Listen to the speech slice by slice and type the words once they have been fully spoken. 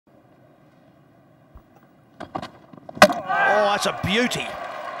Oh, it's a beauty.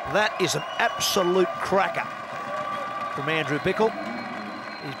 That is an absolute cracker from Andrew Bichel.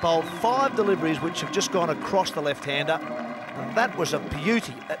 He's bowled 5 deliveries which have just gone across the left-hander. And that was a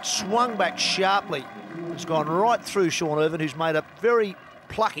beauty. It swung back sharply. It's gone right through Sean Ervine, who's made a very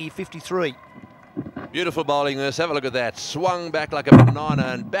plucky 53. Beautiful bowling this. Have a look at that. Swung back like a banana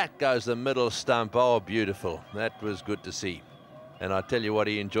and back goes the middle stump. Oh, beautiful. That was good to see. And I tell you what,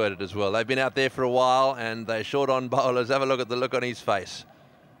 he enjoyed it as well. They've been out there for a while and they're short on bowlers. Have a look at the look on his face.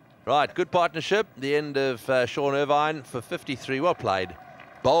 Right, good partnership. The end of Sean Ervine for 53. Well played.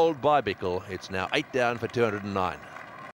 Bowled by Bichel. It's now 8 down for 209.